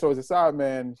as a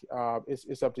sideman,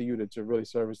 it's up to you to really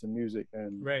service the music.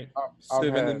 And Right. I've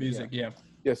Serving the had, music. Yeah.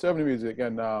 yeah, serving the music.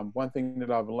 And one thing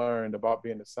that I've learned about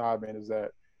being a sideman is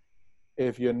that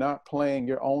if you're not playing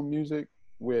your own music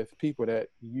with people that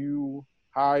you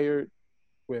hired,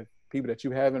 with people that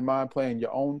you have in mind playing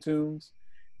your own tunes,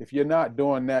 if you're not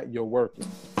doing that, you're working.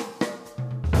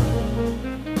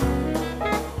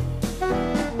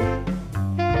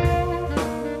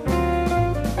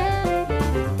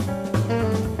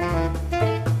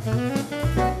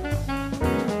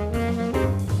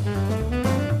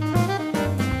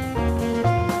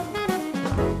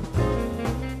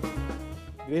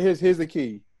 Here's the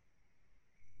key.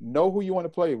 Know who you want to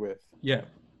play with. Yeah.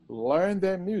 Learn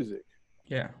their music.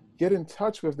 Yeah. Get in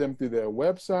touch with them through their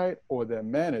website or their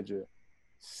manager.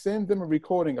 Send them a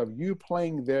recording of you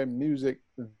playing their music.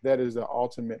 That is the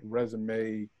ultimate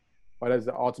resume, or that's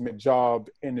the ultimate job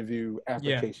interview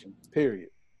application, period.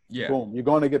 Yeah. Boom, you're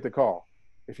going to get the call.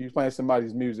 If you're playing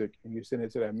somebody's music and you send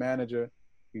it to that manager,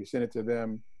 you send it to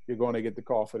them, you're going to get the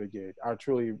call for the gig. I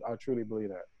truly believe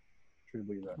that.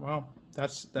 Wow,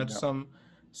 that's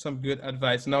some good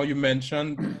advice. Now you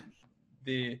mentioned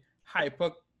the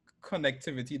hyper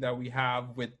connectivity that we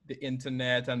have with the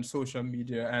internet and social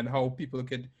media, and how people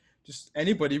could just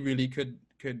anybody really could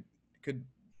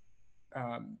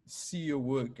see your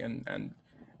work, and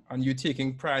you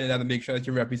taking pride in that and make sure that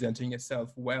you're representing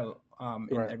yourself well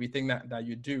in everything that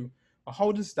you do.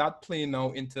 How does that play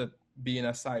now into being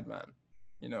a sideman?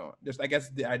 You know, just I guess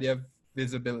the idea of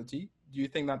visibility. Do you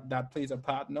think that plays a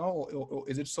part now, or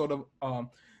is it sort of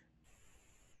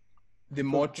the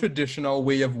more traditional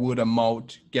way of word of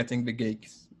mouth getting the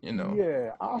gigs? You know.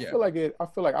 Yeah, I feel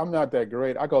like I'm not that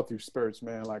great. I go through spurts,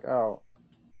 man. Like,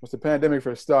 once the pandemic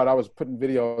first started, I was putting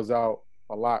videos out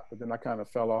a lot, but then I kind of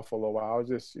fell off for a little while.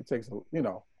 It takes,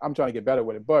 I'm trying to get better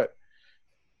with it. But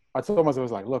I told myself, I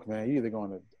was like, look, man, you're either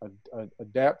going to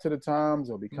adapt to the times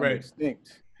or become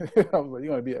extinct. I was like,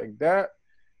 you're going to be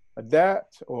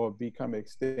adapt or become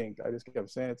extinct. I just kept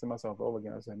saying it to myself over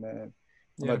again. I said, man,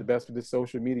 I'm not the best with this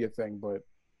social media thing, but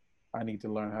I need to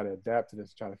learn how to adapt to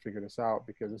this, try to figure this out,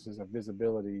 because this is a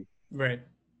visibility. Right.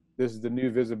 This is the new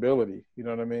visibility. You know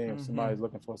what I mean? If somebody's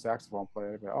looking for a saxophone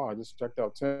player, they're like, I just checked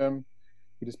out Tim.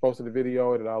 He just posted a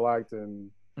video that I liked,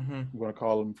 and I'm going to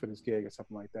call him for this gig or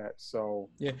something like that. So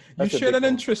yeah, you shared an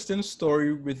interesting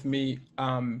story with me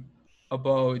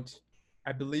about,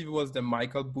 I believe it was the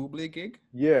Michael Bublé gig.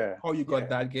 Yeah. How you got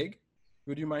that gig?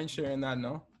 Would you mind sharing that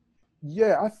now?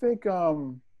 Yeah, I think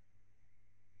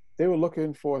they were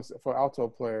looking for alto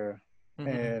player,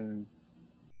 and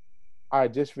I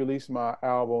just released my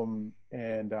album,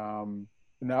 and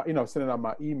now sending out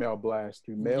my email blast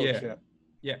through MailChimp.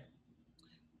 Yeah.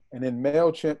 And in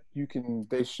MailChimp,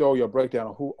 they show your breakdown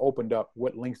of who opened up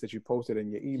what links that you posted in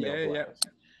your email blast.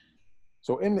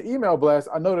 So in the email blast,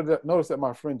 I noticed that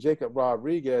my friend Jacob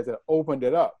Rodriguez had opened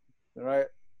it up, right?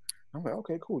 I'm like,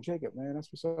 okay, cool, Jacob, man,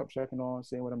 that's what's up, checking on,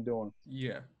 seeing what I'm doing.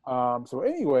 Yeah. So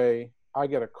anyway, I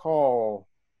get a call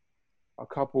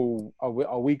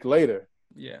a week later.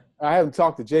 Yeah. I haven't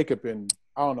talked to Jacob in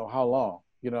I don't know how long,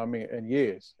 you know what I mean, in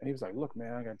years. And he was like, look,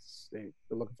 man, they're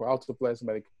looking for alto player,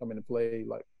 somebody to come in and play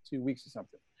like 2 weeks or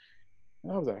something.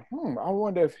 And I was like, I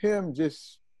wonder if him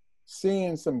just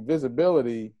seeing some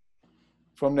visibility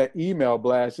from that email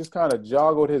blast just kind of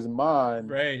joggled his mind.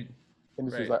 Right. And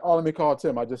it's just like, let me call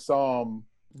Tim. I just saw him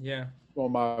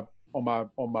on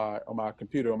my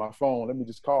computer, on my phone. Let me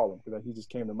just call him, because he just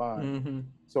came to mind.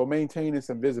 So maintaining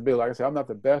some visibility. Like I said, I'm not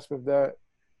the best with that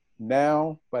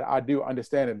now, but I do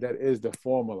understand that is the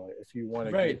formula. If you want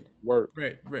to get work,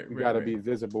 you got to be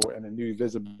visible, and the new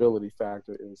visibility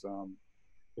factor is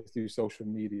through social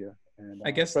media. And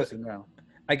I guess especially now.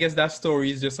 I guess that story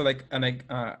is just like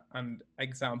an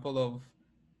example of,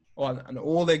 or an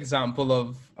old example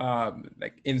of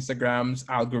like Instagram's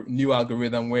new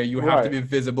algorithm, where you have to be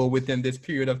visible within this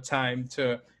period of time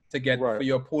to get for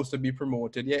your post to be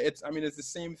promoted. Yeah, it's the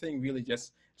same thing, really,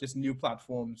 just new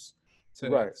platforms to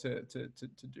do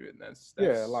it. That's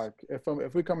like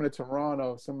if we come into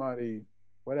Toronto, somebody,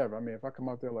 whatever. If I come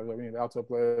out there like, we need an alto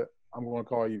player, I'm going to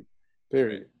call you.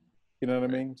 Period. You know what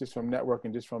I mean? Just from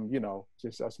networking, just from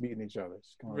just us meeting each other.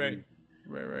 Right.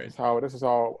 This is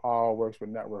all works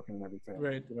with networking and everything.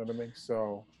 Right. You know what I mean?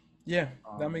 So yeah,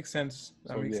 that makes sense.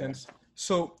 That makes sense.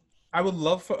 So I would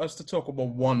love for us to talk about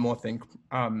one more thing,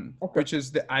 which is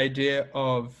the idea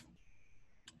of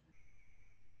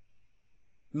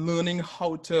learning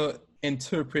how to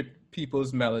interpret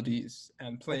people's melodies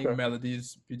and playing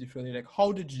melodies beautifully. Like,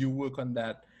 how did you work on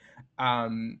that?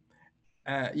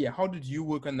 How did you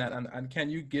work on that? And can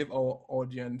you give our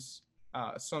audience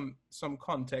some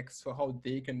context for how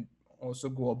they can also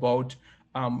go about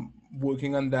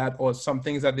working on that, or some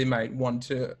things that they might want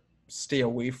to stay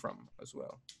away from as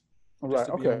well, just Right.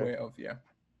 to be Okay. aware of. Yeah.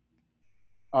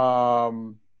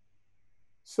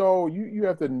 So you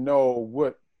have to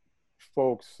know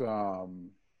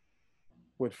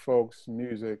folks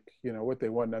music, what they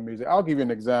want in that music. I'll give you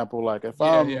an example. Like if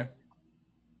Yeah. Yeah.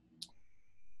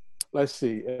 let's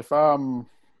see, if I'm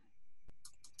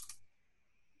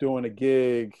doing a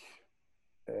gig,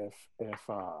 if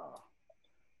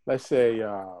let's say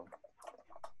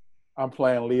I'm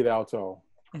playing lead alto,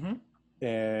 Mm-hmm.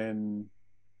 and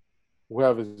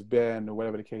whoever's band or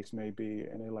whatever the case may be,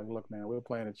 and they're like, look, man, we're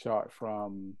playing a chart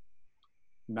from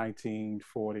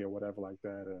 1940 or whatever like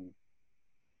that, and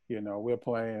we're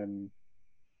playing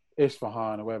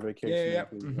Isfahan or whatever the Yeah. case Yeah. may Yeah.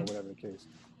 be, Mm-hmm. whatever the case.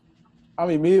 I'm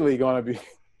immediately going to be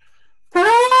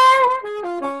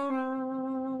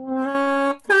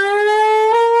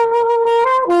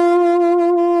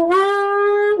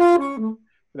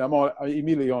I'm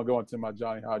immediately gonna go into my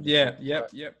Johnny Hodges Yeah. voice. Yep.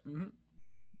 Yep.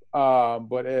 Mm-hmm.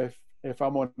 But if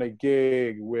I'm on a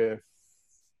gig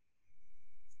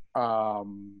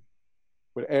um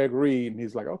with Eric Reed, and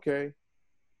he's like, okay,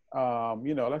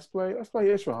 let's play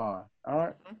Isfahan. All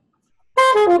right.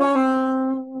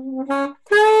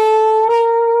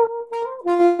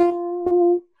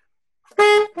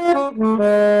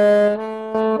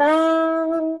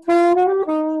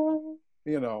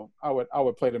 I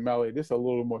would play the melody just a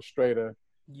little more straighter,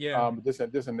 Yeah. just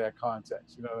in that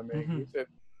context. You know what I mean? Mm-hmm. He said,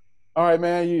 all right,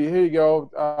 man, here you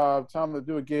go. Time to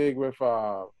do a gig with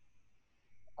um,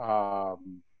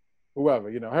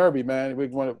 whoever, Herbie, man. We're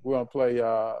gonna play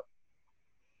Eye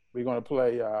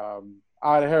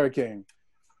of the Hurricane.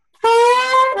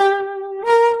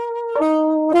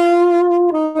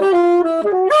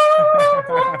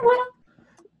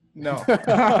 No.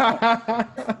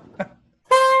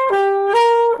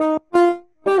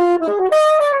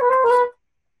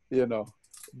 you know,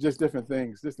 just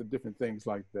the different things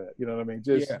like that. You know what I mean?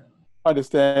 Just Yeah.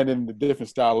 understanding the different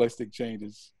stylistic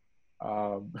changes.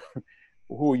 Um,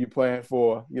 who are you playing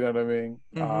for? You know what I mean?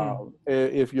 Mm-hmm.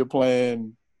 If you're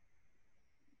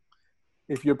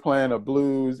playing a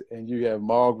blues and you have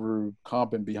Mulgrew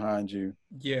comping behind you,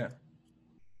 Yeah.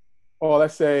 or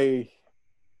let's say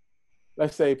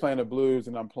playing a blues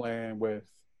and I'm playing with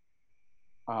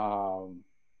um,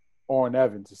 Orrin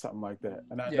Evans or something like that,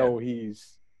 and I Yeah. know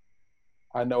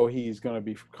he's going to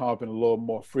be comping a little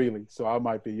more freely, so I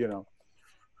might be,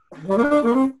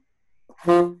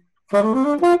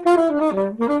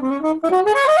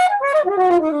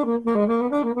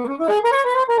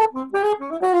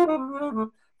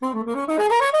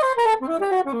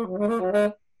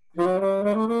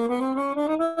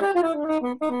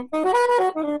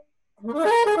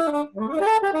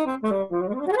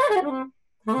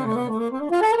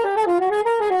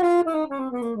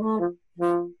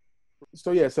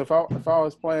 so yes, if I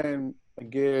was playing a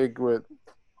gig with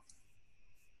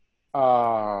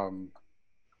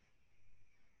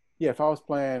if I was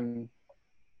playing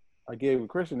a gig with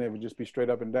Christian, it would just be straight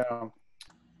up and down.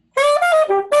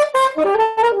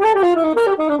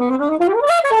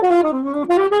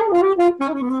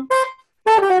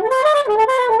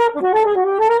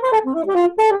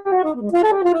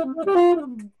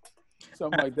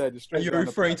 Something like that, just And straight you're down the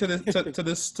referring pipe.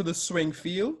 to the swing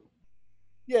feel?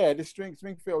 Yeah, the string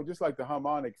feel, just like the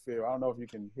harmonic feel. I don't know if you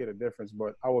can hear the difference,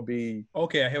 but I would be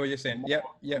Okay, I hear what you're saying. Yep,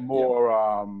 yep, yep. more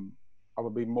I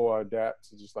would be more adapt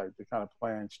to just like the kind of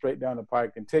playing straight down the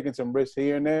pike and taking some risks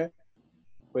here and there,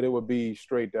 but it would be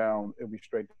straight down. It would be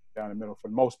straight down the middle for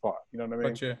the most part. You know what I mean?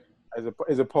 Gotcha.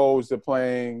 As opposed to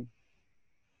playing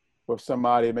with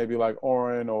somebody maybe like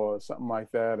Orrin or something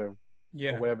like that, or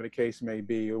Yeah. whatever the case may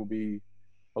be, it will be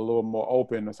a little more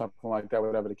open or something like that,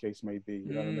 whatever the case may be.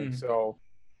 You know what I mean? So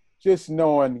just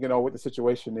knowing, what the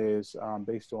situation is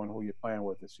based on who you're playing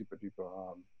with is super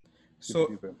duper.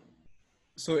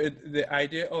 So the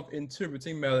idea of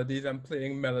interpreting melodies and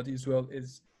playing melodies well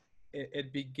is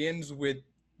it begins with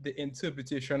the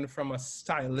interpretation from a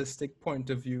stylistic point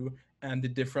of view and the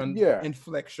different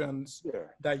inflections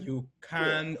that you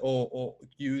can or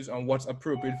use on what's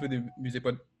appropriate for the music,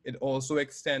 but it also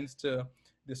extends to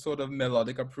the sort of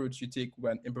melodic approach you take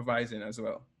when improvising as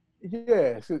well.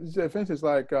 Yeah, so for instance,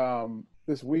 like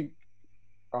this week,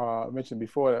 I mentioned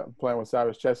before that I'm playing with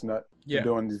Cyrus Chestnut. We're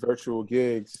doing these virtual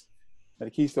gigs at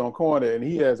the Keystone Corner, and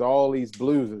he has all these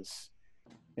blueses,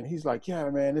 and he's like, "Yeah,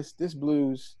 man, this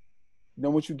blues,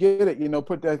 once you get it,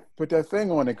 put that thing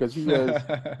on it," because he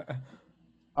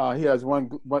has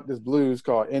one this blues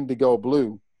called Indigo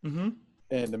Blue, mm-hmm.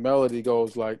 and the melody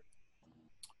goes like.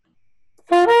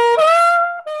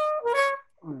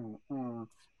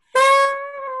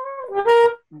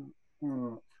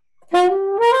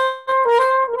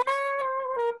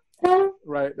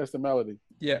 That's the melody.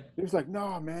 Yeah. He was like,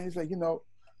 no, man. He's like, you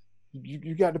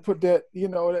got to put that,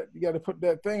 that you got to put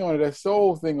that thing on it, that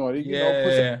soul thing on it. Put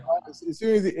Yeah. as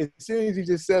soon as he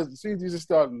just says, as soon as you just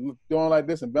start doing like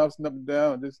this and bouncing up and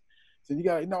down, and just so you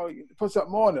got to, put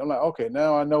something on it. I'm like, okay,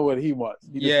 now I know what he wants.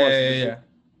 He just wants to Yeah.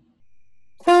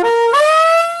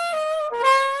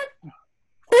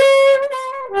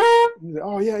 He's like,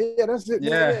 oh yeah, that's it,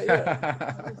 man.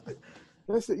 Yeah.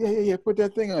 That's it. Yeah. Put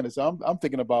that thing on it. So I'm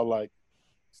thinking about like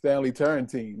Stanley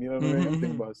Turrentine. You know what I mean? I'm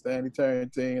thinking about Stanley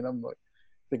Turrentine. I'm like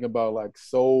thinking about like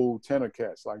soul tenor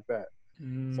cats like that.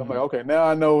 So I'm like, okay, now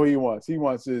I know what he wants. He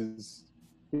wants his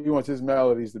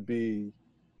melodies to be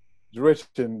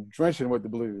drenching with the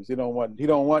blues. He don't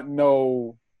want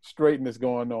no straightness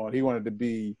going on. He wanted to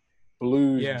be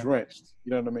blues drenched.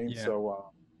 You know what I mean? Yeah.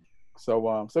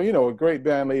 So great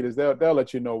band leaders, they'll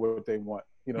let you know what they want.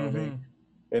 You know what I mean?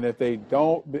 And if they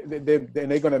don't, they're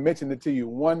going to mention it to you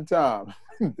one time.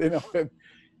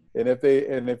 And if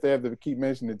they have to keep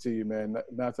mentioning it to you, man,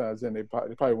 9 times in they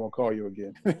probably won't call you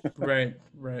again. Right.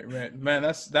 Man,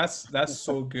 that's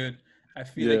so good. I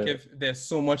feel like if there's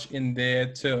so much in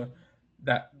there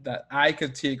that I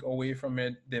could take away from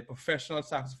it, the professional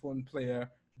saxophone player,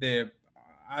 the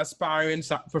aspiring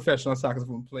professional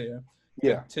saxophone player,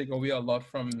 could take away a lot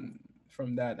from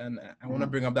that. And I want to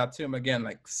bring up that term again,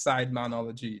 like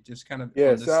sidemanology, just kind of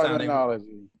understanding what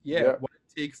it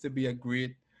takes to be a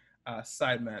great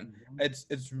sideman.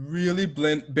 It's really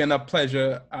been a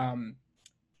pleasure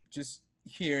just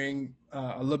hearing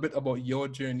a little bit about your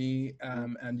journey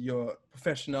and your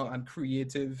professional and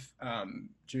creative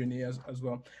journey as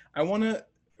well. I want to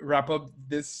wrap up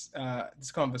this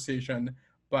conversation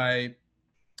by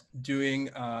playing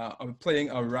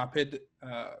a rapid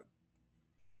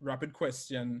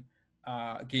question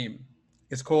game.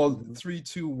 It's called 3,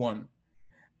 2, 1.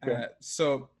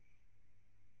 So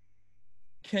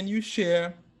can you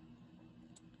share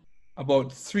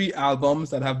about 3 albums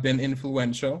that have been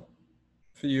influential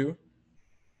for you,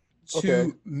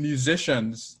 2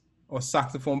 musicians or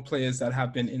saxophone players that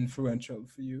have been influential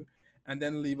for you, and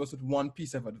then leave us with 1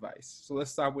 piece of advice? So let's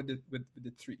start with the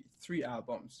 3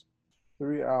 albums.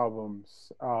 3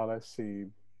 albums. Let's see.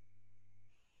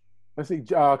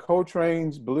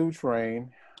 Coltrane's Blue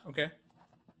Train. Okay.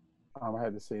 I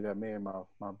had to say that. Me and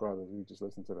my brothers, we just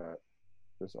listened to that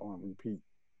just on repeat.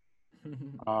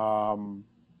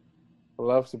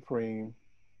 Love Supreme.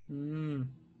 And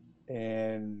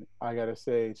I gotta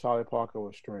say Charlie Parker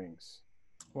with strings.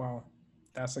 Wow,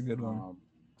 that's a good one.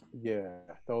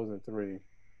 Those are 3.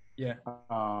 Yeah.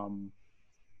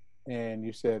 And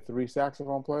you said 3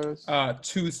 saxophone players?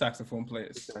 2 saxophone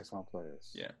players. 2 saxophone players.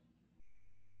 Yeah.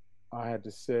 I had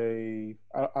to say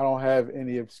I don't have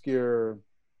any obscure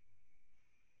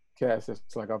cast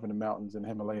that's like up in the mountains and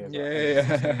Himalayas.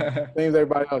 Same as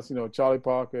everybody else, Charlie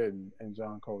Parker and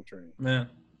John Coltrane. Man,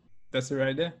 that's it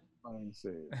right there. I didn't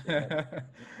say it.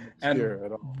 And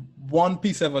at all. 1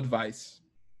 piece of advice.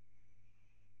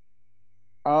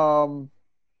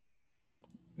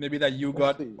 Maybe that you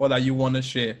got or that you want to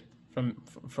share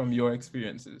from your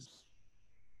experiences.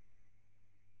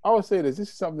 I would say this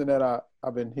is something that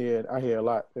I've been hearing. I hear a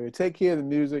lot. Take care of the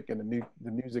music, and the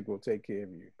music will take care of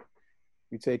you.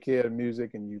 You take care of the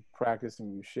music, and you practice,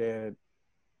 and you share it.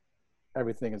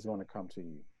 Everything is going to come to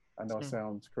you. I know it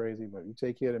sounds crazy, but you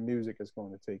take care of the music, it's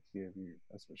going to take care of you.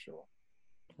 That's for sure.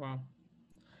 Wow,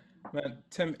 man,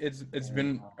 Tim, it's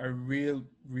been a real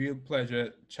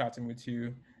pleasure chatting with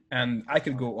you. And I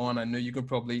could go on. I know you could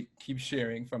probably keep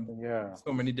sharing from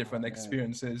so many different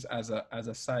experiences as a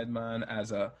sideman,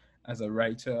 as a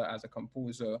writer, as a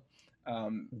composer,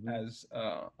 as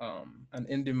an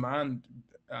in-demand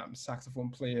saxophone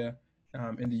player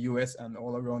in the US and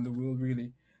all around the world,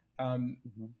 really.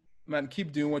 Man,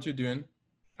 keep doing what you're doing.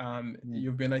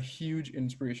 You've been a huge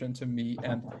inspiration to me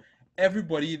and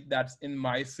everybody that's in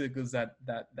my circles that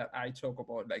I talk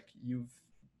about. Like, you've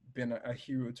been a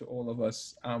hero to all of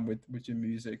us with your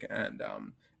music, and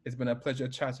it's been a pleasure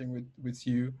chatting with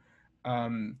you.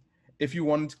 If you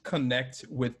want to connect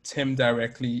with Tim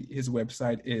directly, his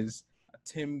website is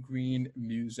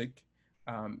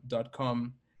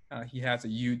timgreenmusic.com. He has a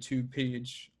YouTube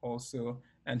page also,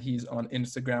 and he's on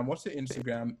Instagram. What's your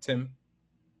Instagram, Tim?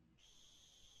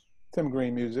 Tim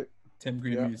Green Music. Tim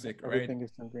Green Music, right? Everything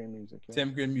is Tim Green Music. Yeah.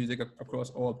 Tim Green Music across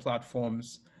all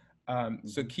platforms.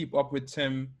 So keep up with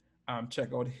Tim.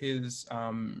 Check out his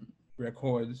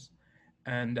records.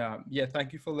 And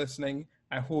thank you for listening.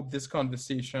 I hope this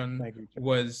conversation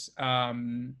was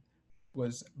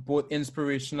both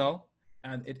inspirational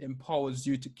and it empowers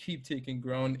you to keep taking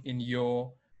ground in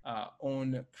your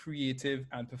own creative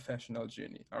and professional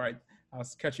journey. All right. I'll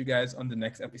catch you guys on the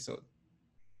next episode.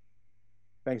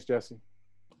 Thanks, Jesse.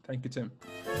 Thank you,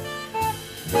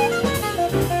 Tim.